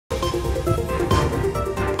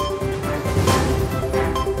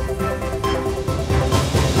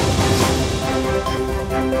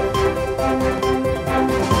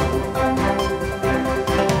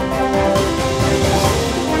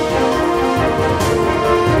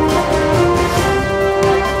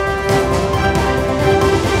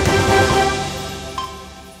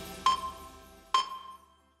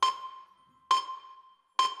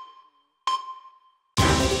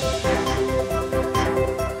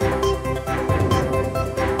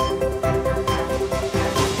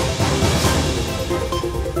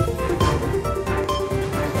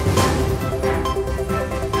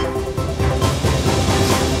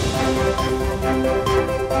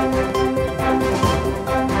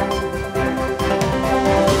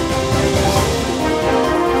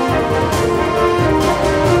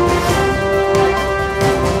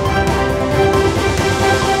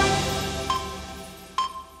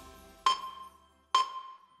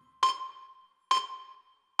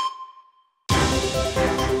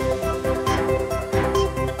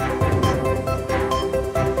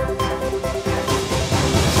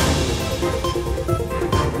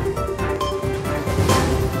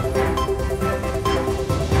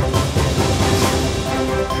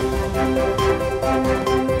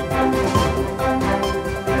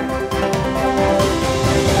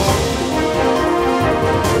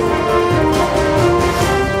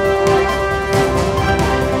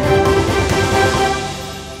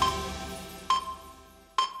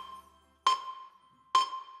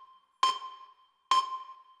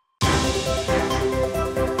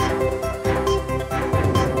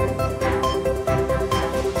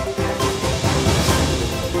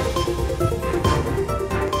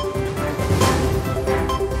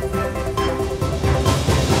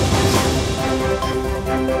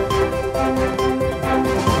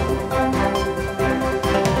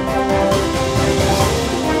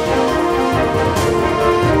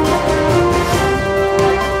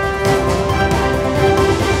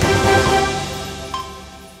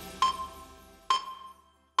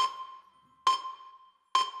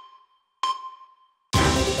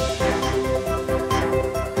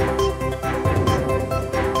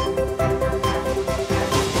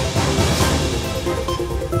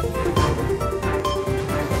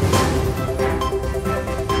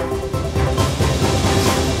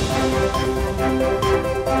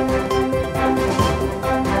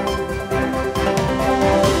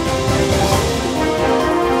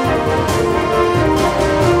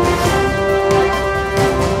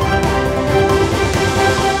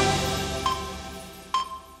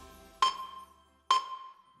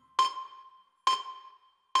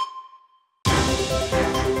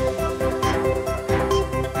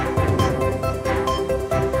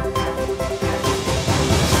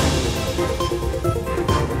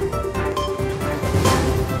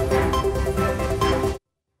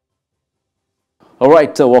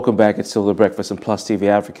right, welcome back. It's still the Breakfast on Plus TV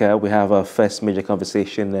Africa. We have our first major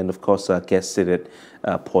conversation, and of course, our guest seated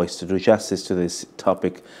poised to do justice to this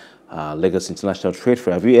topic, Lagos International Trade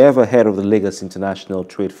Fair. Have you ever heard of the Lagos International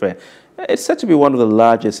Trade Fair? It's said to be one of the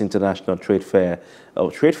largest international trade fairs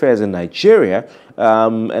in Nigeria,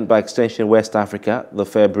 and by extension, West Africa. The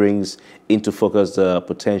fair brings into focus the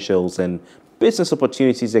potentials and business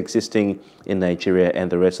opportunities existing in Nigeria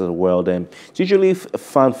and the rest of the world. And it's usually a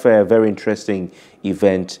fanfare, very interesting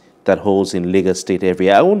event that holds in Lagos State every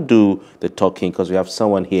year. I won't do the talking because we have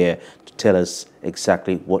someone here to tell us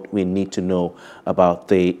exactly what we need to know about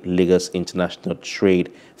the Lagos International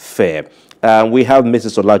Trade Fair. We have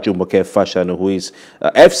Mrs. Olajumoke Fashanu, who is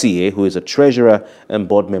FCA, who is a treasurer and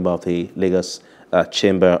board member of the Lagos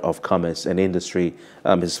Chamber of Commerce and Industry.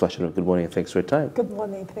 Mrs. Fashanu, good morning and thanks for your time. Good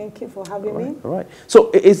morning. Thank you for having me. All right.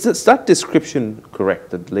 So is that description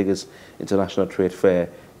correct, that Lagos International Trade Fair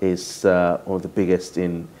is one of the biggest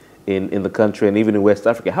in the country and even in West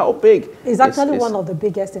Africa? How big? It's actually one of the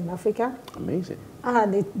biggest in Africa. Amazing.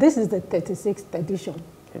 And this is the 36th edition.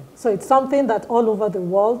 Okay. So it's something that all over the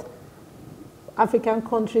world, African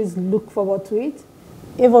countries look forward to it.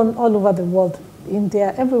 Even all over the world,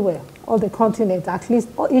 India, everywhere, all the continents, at least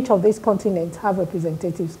each of these continents have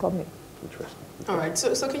representatives coming. Interesting. All right,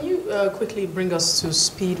 so can you quickly bring us to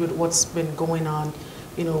speed with what's been going on,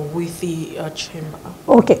 with the chamber?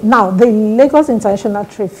 Okay, now the Lagos International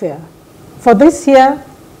Trade Fair. For this year,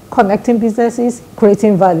 connecting businesses,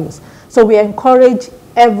 creating values. So we encourage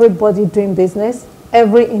everybody doing business,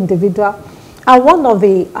 every individual. And one of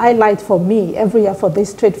the highlights for me every year for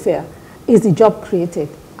this trade fair is the job created.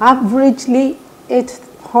 Averagely,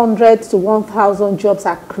 800 to 1,000 jobs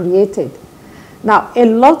are created. Now, a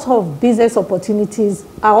lot of business opportunities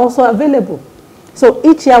are also available. So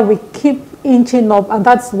each year we keep inching up, and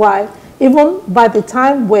that's why even by the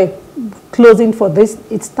time we're closing for this,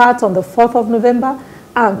 it starts on the 4th of November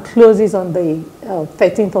and closes on the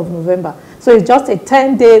 13th of November. So it's just a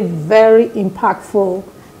 10-day, very impactful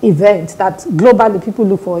event that globally people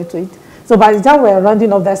look forward to it. So by the time we're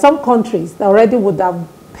rounding up, there are some countries that already would have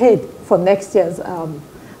paid for next year's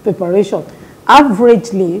preparation.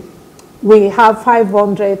 Averagely, we have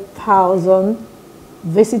 500,000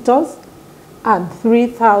 visitors and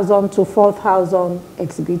 3,000 to 4,000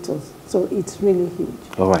 exhibitors. So it's really huge.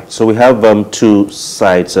 All right. So we have two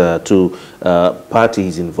sides, two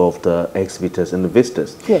parties involved, exhibitors and the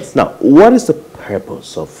visitors. Yes. Now, what is the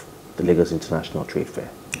purpose of the Lagos International Trade Fair?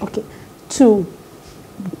 Okay. To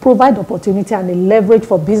provide opportunity and a leverage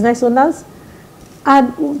for business owners.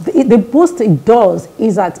 And the boost it does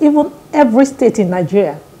is that even every state in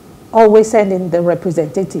Nigeria always send in the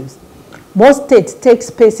representatives. Most states take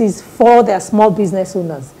spaces for their small business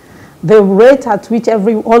owners. The rate at which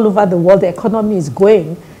all over the world the economy is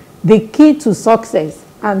going, the key to success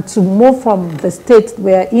and to move from the state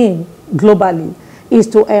we're in globally is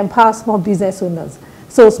to empower small business owners.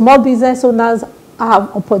 So small business owners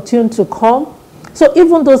have opportunity to come. So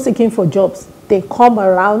even those seeking for jobs, they come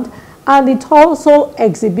around, and it also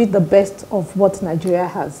exhibits the best of what Nigeria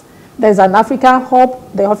has. There's an African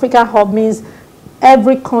hub. The African hub means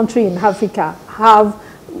every country in Africa have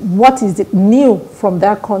what is new from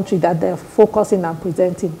their country that they're focusing and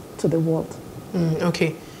presenting to the world.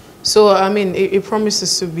 Okay. So, I mean, it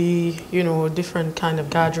promises to be, a different kind of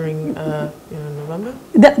gathering in November?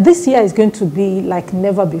 This year is going to be like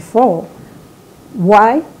never before.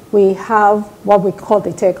 Why? We have what we call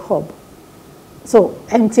the tech hub. So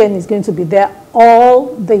MTN is going to be there.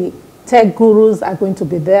 All the tech gurus are going to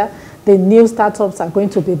be there. The new startups are going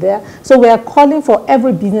to be there. So we are calling for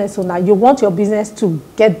every business owner. You want your business to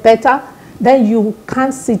get better, then you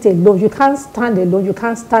can't sit alone. You can't stand alone. You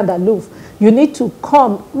can't stand aloof. You need to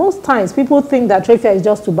come. Most times people think that trade fair is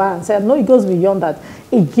just to buy and sell. No, it goes beyond that.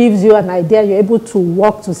 It gives you an idea. You're able to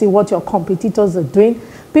walk to see what your competitors are doing.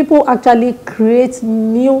 People actually create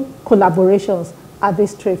new collaborations at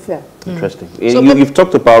this trade fair. Interesting. So you've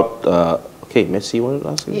talked about, okay, Messi, you want to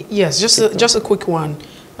ask me? Yes, just a quick one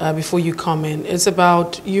before you comment. It's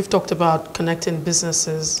about, you've talked about connecting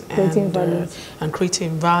businesses and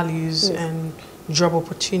creating values Yes. and job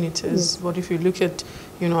opportunities. Yes. But if you look at,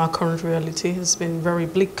 our current reality, it's been very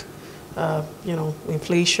bleak.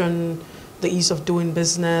 Inflation, the ease of doing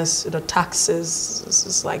business, the taxes,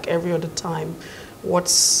 it's like every other time.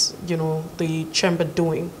 What's, the chamber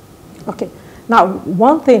doing? Okay. Now,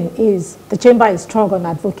 one thing is the chamber is strong on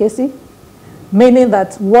advocacy, meaning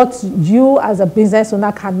that what you as a business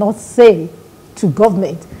owner cannot say to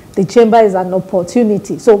government, the chamber is an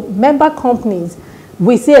opportunity. So member companies,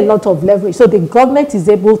 we see a lot of leverage. So the government is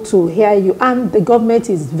able to hear you, and the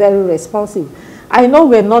government is very responsive. I know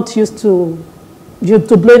we're not used to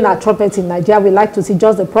to blow in our trumpet in Nigeria. We like to see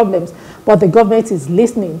just the problems, but the government is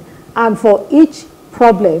listening. And for each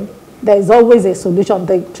problem, there is always a solution.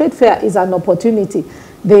 The trade fair is an opportunity.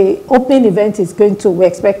 The opening event is going to, we're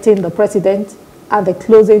expecting the president, and the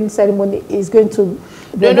closing ceremony is going to...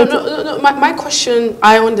 No. My question,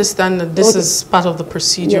 I understand that this is part of the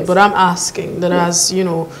procedure, yes. But I'm asking that as,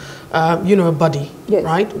 a body, yes.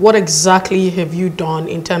 Right? What exactly have you done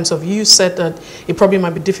in terms of, you said that it probably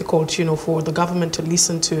might be difficult, for the government to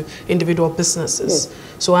listen to individual businesses. Yes.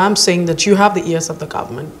 So I'm saying that you have the ears of the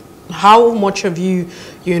government. How much have you,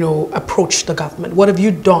 approached the government? What have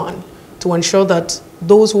you done to ensure that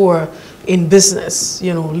those who are in business,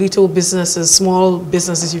 little businesses, small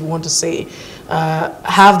businesses, you want to say,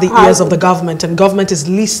 have the ears of the government, and government is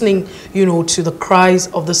listening, to the cries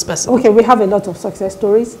of the specimen? Okay, we have a lot of success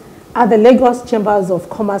stories. At the Lagos Chambers of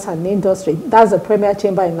Commerce and Industry, that's the premier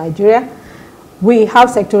chamber in Nigeria, we have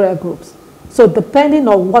sectorial groups. So depending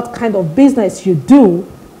on what kind of business you do,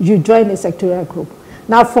 you join a sectorial group.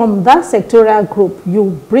 Now from that sectorial group,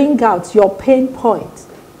 you bring out your pain points.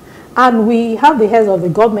 And we have the heads of the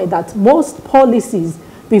government that most policies,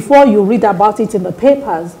 before you read about it in the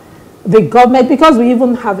papers, the government, because we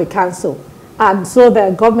even have a council, and so there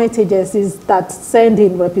are government agencies that send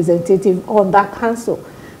in representatives on that council.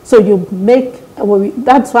 So you make,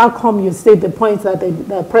 that's how come you say the points that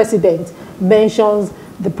the president mentions,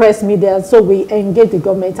 the press media, so we engage the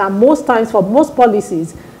government. And most times, for most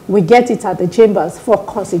policies, we get it at the chambers for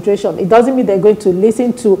consideration. It doesn't mean they're going to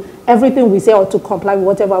listen to everything we say or to comply with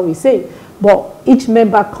whatever we say. But each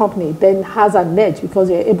member company then has an edge because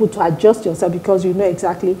you're able to adjust yourself because you know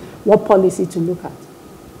exactly what policy to look at.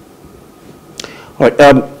 All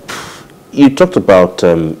right. You talked about,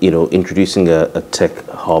 introducing a tech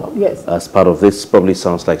hub. Yes. As part of this. Probably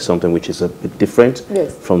sounds like something which is a bit different,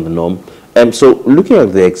 yes, from the norm. So looking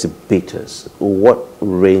at the exhibitors, what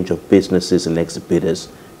range of businesses and exhibitors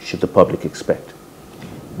should the public expect?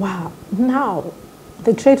 Wow. Now,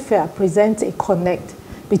 the trade fair presents a connect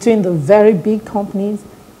between the very big companies,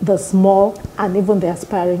 the small, and even the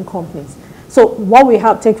aspiring companies. So what we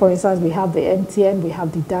have, take for instance, we have the MTN, we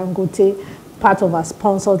have the Dangote. Part of our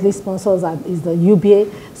sponsors, list sponsors is the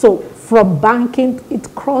UBA. So from banking, it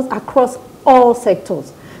across all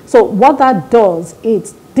sectors. So what that does,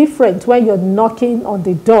 it's different when you're knocking on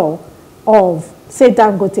the door of, say,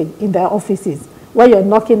 Dangote in their offices. When you're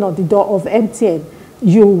knocking on the door of MTN,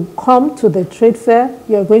 you come to the trade fair,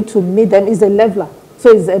 you're going to meet them. It's a leveler.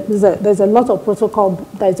 So there's a lot of protocol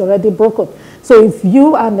that is already broken. So if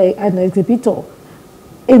you are an exhibitor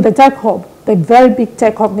in the tech hub, the very big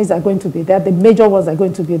tech companies are going to be there, the major ones are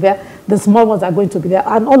going to be there, the small ones are going to be there,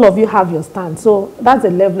 and all of you have your stand. So that's a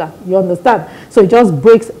leveler, you understand? So it just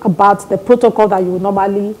breaks about the protocol that you would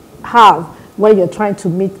normally have when you're trying to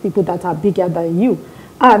meet people that are bigger than you.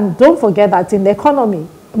 And don't forget that in the economy,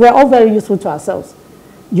 we're all very useful to ourselves.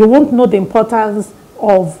 You won't know the importance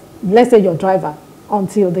of, let's say, your driver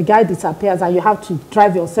until the guy disappears and you have to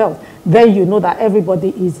drive yourself. Then you know that everybody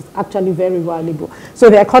is actually very valuable. So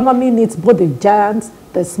the economy needs both the giants,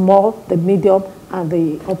 the small, the medium, and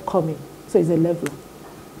the upcoming. So it's a level.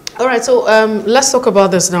 All right, so let's talk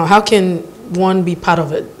about this now. How can one be part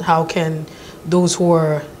of it? How can those who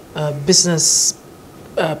are business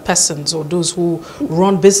persons or those who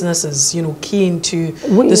run businesses, key into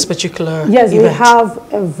this particular event? We have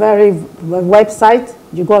a website.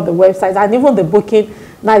 You go on the website, and even the booking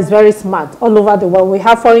now is very smart all over the world. We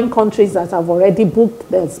have foreign countries that have already booked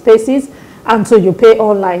their spaces, and so you pay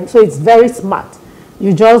online. So it's very smart.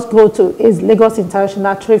 You just go to Lagos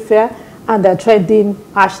International Trade Fair, and they're trending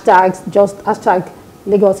hashtags, just hashtag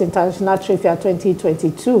Lagos International Trade Fair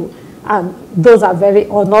 2022. And those are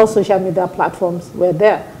on all social media platforms, we're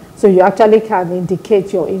there. So you actually can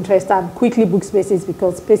indicate your interest and quickly book spaces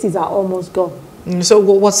because spaces are almost gone. So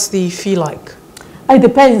what's the fee like? It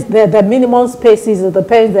depends. The minimum spaces, it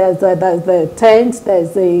depends. There's the tents,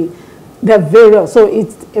 the various. So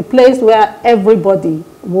it's a place where everybody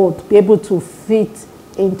would be able to fit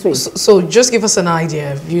into it. So just give us an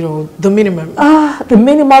idea of, the minimum. The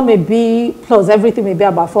minimum may be, plus everything may be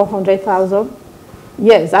about 400,000.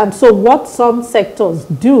 Yes, and so what some sectors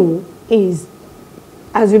do is,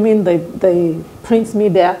 assuming the print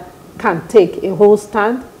media can take a whole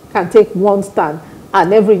stand, can take one stand,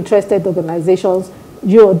 and every interested organizations,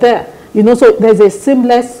 you're there. So there's a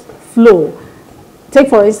seamless flow. Take,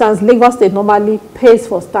 for instance, Lagos State normally pays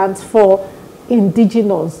for stands for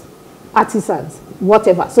indigenous artisans,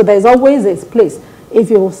 whatever. So there's always a place. If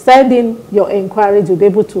you send in your inquiries, you'll be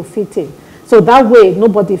able to fit in. So that way,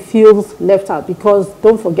 nobody feels left out because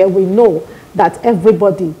don't forget, we know that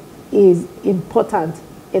everybody is important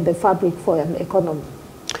in the fabric for an economy.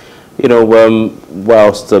 You know,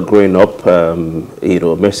 whilst growing up, you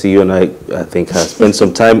know, Mercy, you and I think, have spent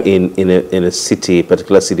some time in a city,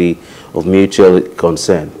 particular city of mutual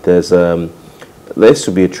concern. There used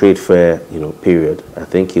to be a trade fair, you know, period. I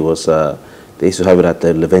think it was, they used to have it at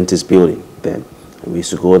the Leventis building then. And we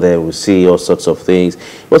used to go there, we see all sorts of things.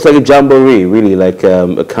 It was like a jamboree, really, like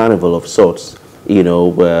a carnival of sorts, you know,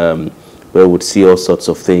 where we would see all sorts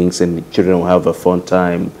of things and the children would have a fun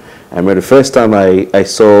time. I remember the first time I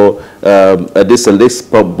saw this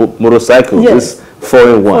motorcycle, yes. this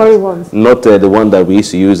 4-in-1, 4-in-1s. not the one that we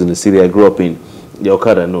used to use in the city I grew up in, the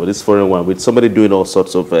Okada, no, this 4-in-1 with somebody doing all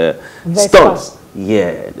sorts of stunts.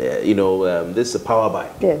 Yeah, you know, this is a power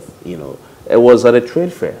bike. Yes. You know, it was at a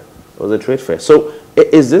trade fair. It was a trade fair. So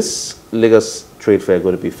is this Lagos trade fair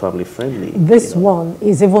going to be family friendly? This one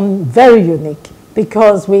is even very unique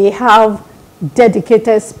because we have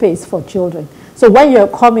dedicated space for children. So when you're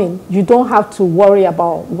coming, you don't have to worry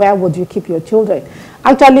about where would you keep your children.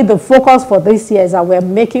 Actually, the focus for this year is that we're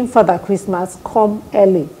making Father Christmas come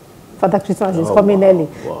early. Father Christmas is coming early.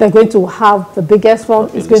 Wow. They're going to have the biggest one.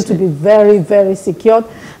 It's going to be very, very secured.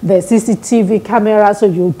 There's CCTV camera, so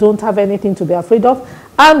you don't have anything to be afraid of.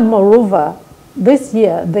 And moreover, this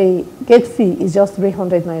year, the gate fee is just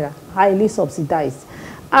 300 naira, highly subsidized.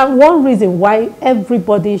 And one reason why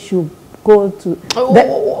everybody should go to...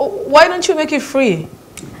 why don't you make it free?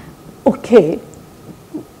 Okay,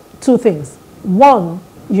 two things. One,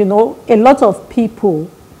 you know, a lot of people,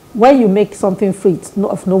 when you make something free, it's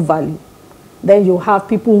of no value. Then you have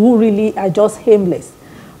people who really are just aimless.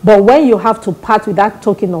 But when you have to part with that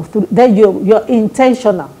token of food, then you're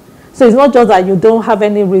intentional. So it's not just that you don't have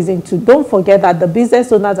any reason to. Don't forget that the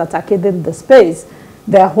business owners that are taking the space,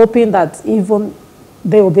 they're hoping that even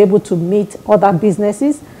they will be able to meet other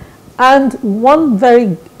businesses. And one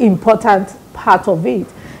very important part of it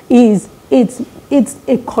is it's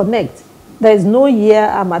a connect. There's no year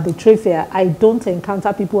I'm at the trade fair, I don't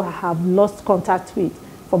encounter people I have lost contact with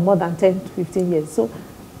for more than 10 to 15 years. So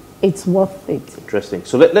it's worth it. Interesting.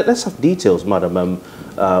 So let's have details, madam.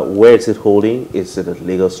 Where is it holding? Is it at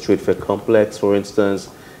Lagos Trade Fair Complex, for instance?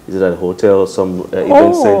 Is it at a hotel, some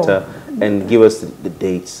event center? And give us the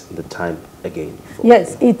dates, the time again.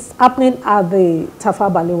 Yes, it's happening at the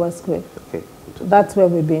Tafa Balewa Square. Okay. That's where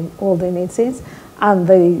we've been holding it since. And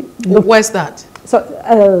where's that? So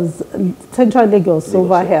Central Lagos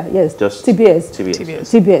over here. Yes, just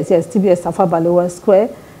TBS, yes, TBS Tafa Balewa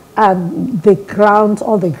Square. And the ground,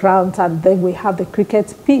 all the grounds, and then we have the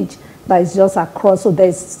cricket pitch that is just across. So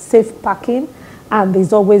there's safe parking, and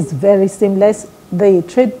it's always very seamless. The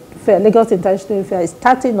trade fair, Lagos International Fair, is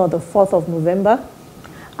starting on the 4th of November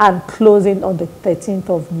and closing on the 13th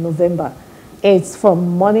of November. It's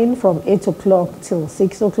from morning from 8 o'clock till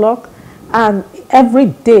 6 o'clock. And every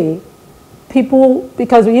day, people,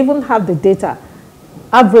 because we even have the data,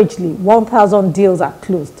 averagely 1,000 deals are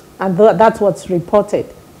closed. And that's what's reported.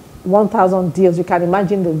 1,000 deals. You can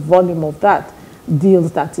imagine the volume of that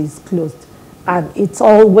deals that is closed. And it's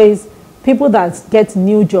always people that get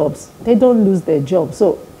new jobs, they don't lose their job.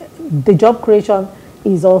 So the job creation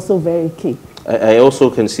is also very key. I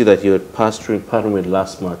also can see that you're partnering with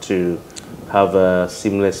LASMA to have a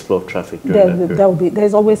seamless flow of traffic.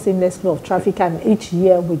 There's always seamless flow of traffic, and each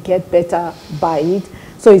year we get better by it.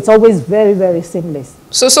 So it's always very, very seamless.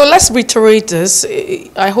 So let's reiterate this.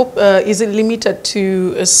 I hope, is it limited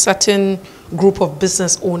to a certain group of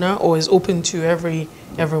business owner, or is open to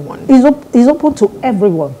everyone? It's open to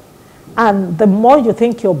everyone. And the more you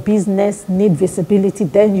think your business needs visibility,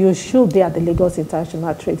 then you should be at the Lagos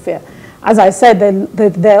International Trade Fair. As I said,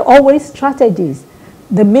 there are always strategies.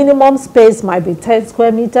 The minimum space might be 10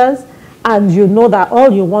 square meters, and you know that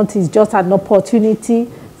all you want is just an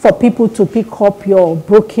opportunity for people to pick up your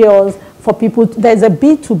brochures, for people, there's a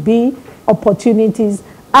B2B opportunities,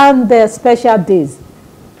 and there are special days.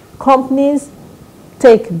 Companies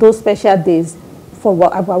take those special days for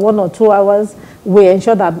about 1 or 2 hours. We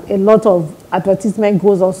ensure that a lot of advertisement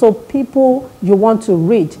goes on. So people you want to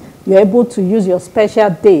reach, you're able to use your special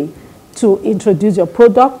day to introduce your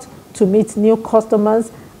product, to meet new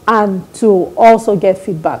customers, and to also get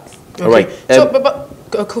feedback. Okay. All right. So, but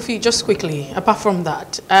Kofi, just quickly, apart from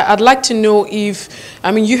that, I'd like to know if,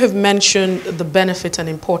 I mean, you have mentioned the benefit and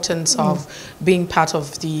importance of being part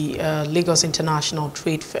of the Lagos International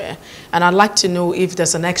Trade Fair. And I'd like to know if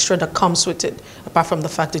there's an extra that comes with it, apart from the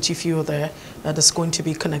fact that if you're there, there's going to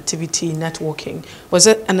be connectivity, networking. Was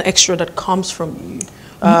it an extra that comes from you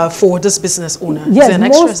for this business owner? Yes, is there an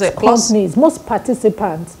extra, companies, most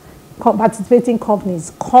participants, participating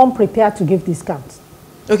companies come prepared to give discounts.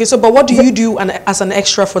 Okay, so but what do you do as an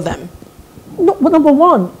extra for them? No, but number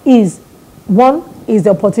one is the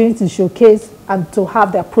opportunity to showcase and to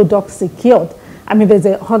have their products secured. I mean, there's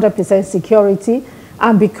 100% security,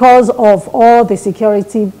 and because of all the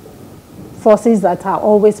security forces that are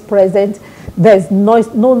always present, there's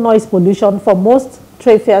no noise pollution. For most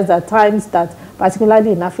trade fairs, at times that,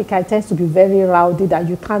 particularly in Africa, it tends to be very rowdy, that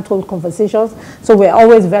you can't hold conversations. So we're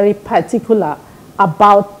always very particular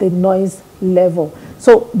about the noise level.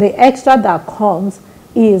 So the extra that comes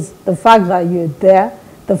is the fact that you're there,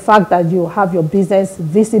 the fact that you have your business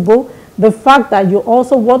visible, the fact that you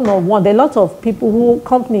also one-on-one. There are lots of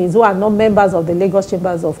companies who are not members of the Lagos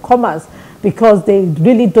Chambers of Commerce because they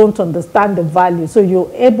really don't understand the value. So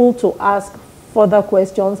you're able to ask further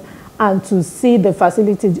questions and to see the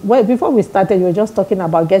facilities. Well, before we started, you were just talking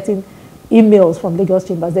about getting emails from Lagos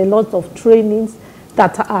Chambers. There are lots of trainings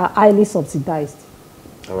that are highly subsidized.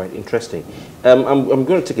 All right, interesting. I'm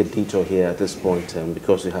going to take a detour here at this point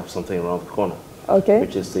because we have something around the corner. Okay.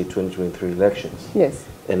 Which is the 2023 elections. Yes.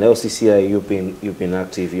 And LCCI, you've been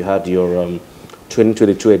active. You had your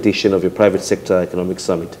 2022 edition of your Private Sector Economic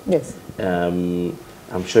Summit. Yes.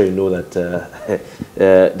 I'm sure you know that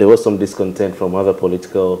there was some discontent from other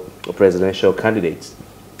political or presidential candidates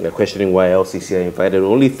questioning why LCCI invited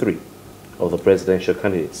only 3 of the presidential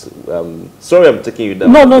candidates. Sorry, I'm taking you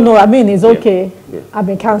down. No. I mean, it's okay. Yeah. I'm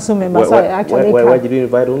a council member. Why did you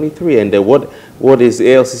invite only 3? And what is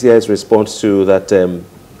LCCI's response to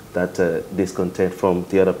that discontent from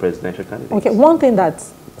the other presidential candidates? Okay, one thing that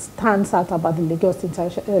stands out about the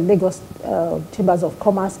Lagos Chambers of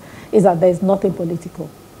Commerce is that there is nothing political.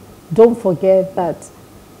 Don't forget that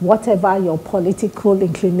whatever your political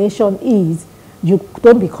inclination is, you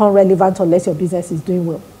don't become relevant unless your business is doing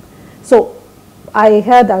well. So I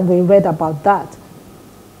heard and we read about that.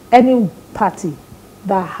 Any party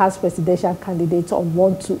that has presidential candidates or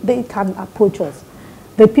they can approach us.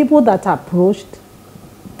 The people that approached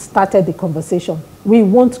started the conversation. We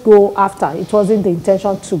won't go after. It wasn't the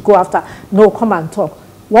intention to go after. No, come and talk.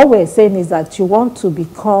 What we're saying is that you want to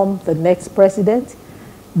become the next president.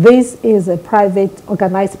 This is a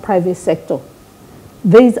organized private sector.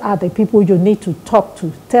 These are the people you need to talk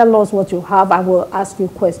to. Tell us what you have and we'll ask you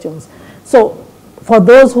questions. So for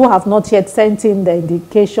those who have not yet sent in the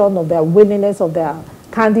indication of their willingness of their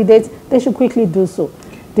candidates, they should quickly do so.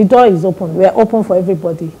 The door is open. We are open for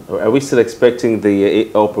everybody. Are we still expecting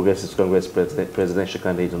the All Progressives Congress presidential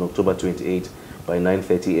candidate on October 28 by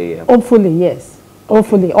 9:30 a.m.? Hopefully, yes.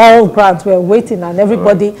 Hopefully, all grants we're waiting, and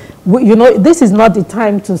everybody, you know, this is not the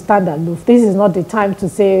time to stand aloof. This is not the time to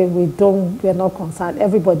say we're not concerned.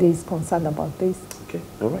 Everybody is concerned about this. Okay,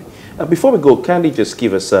 all right. Before we go, can you just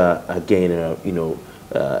give us again, go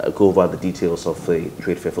over the details of the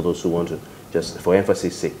trade fair for those who want to, just for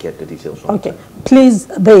emphasis sake, get the details. Okay, please,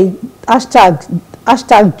 the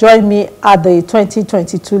hashtag join me at the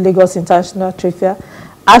 2022 Lagos International Trade Fair,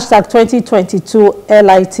 hashtag 2022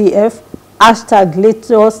 LITF, hashtag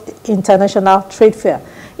Lagos International Trade Fair.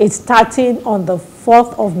 It's starting on the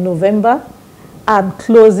 4th of November and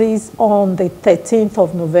closes on the 13th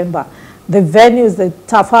of November. The venue is the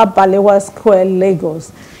Tafawa Balewa Square,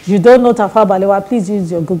 Lagos. If you don't know Tafawa Balewa, please use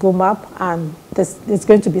your Google map, and it's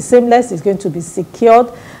going to be seamless, it's going to be secured.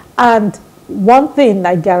 And one thing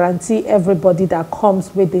I guarantee everybody that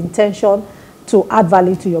comes with the intention to add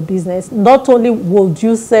value to your business, not only will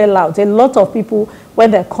you sell out, a lot of people,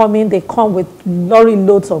 when they're coming, they come with lorry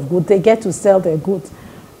loads of goods, they get to sell their goods.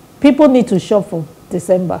 People need to shop for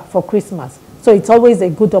December, for Christmas. So it's always a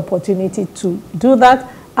good opportunity to do that,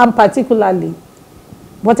 and particularly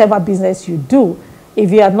whatever business you do, if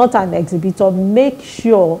you are not an exhibitor, make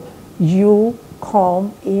sure you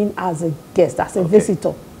come in as a guest, as a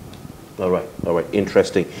visitor. All right,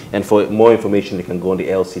 interesting. And for more information, you can go on the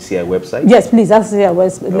LCCI website? Yes, please, LCCI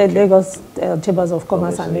website, Lagos Chambers of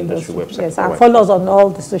Commerce and Industry website. Yes, and follow us on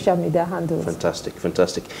all the social media handles. Fantastic.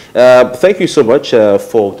 Thank you so much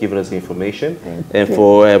for giving us the information and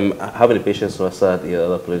for having the patience to answer the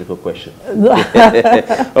other political question. All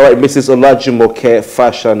right, Mrs. Olajumoke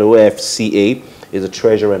Fashanu, FCA, is a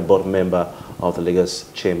treasurer and board member of the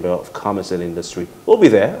Lagos Chamber of Commerce and Industry. We'll be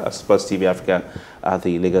there as Plus TV Africa at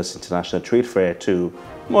the Lagos International Trade Fair to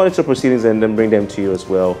monitor proceedings and then bring them to you as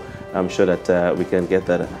well. I'm sure that we can get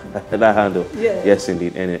that handle. Yeah. Yes,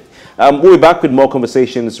 indeed. We'll be back with more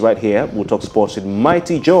conversations right here. We'll talk sports with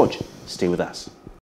Mighty George. Stay with us.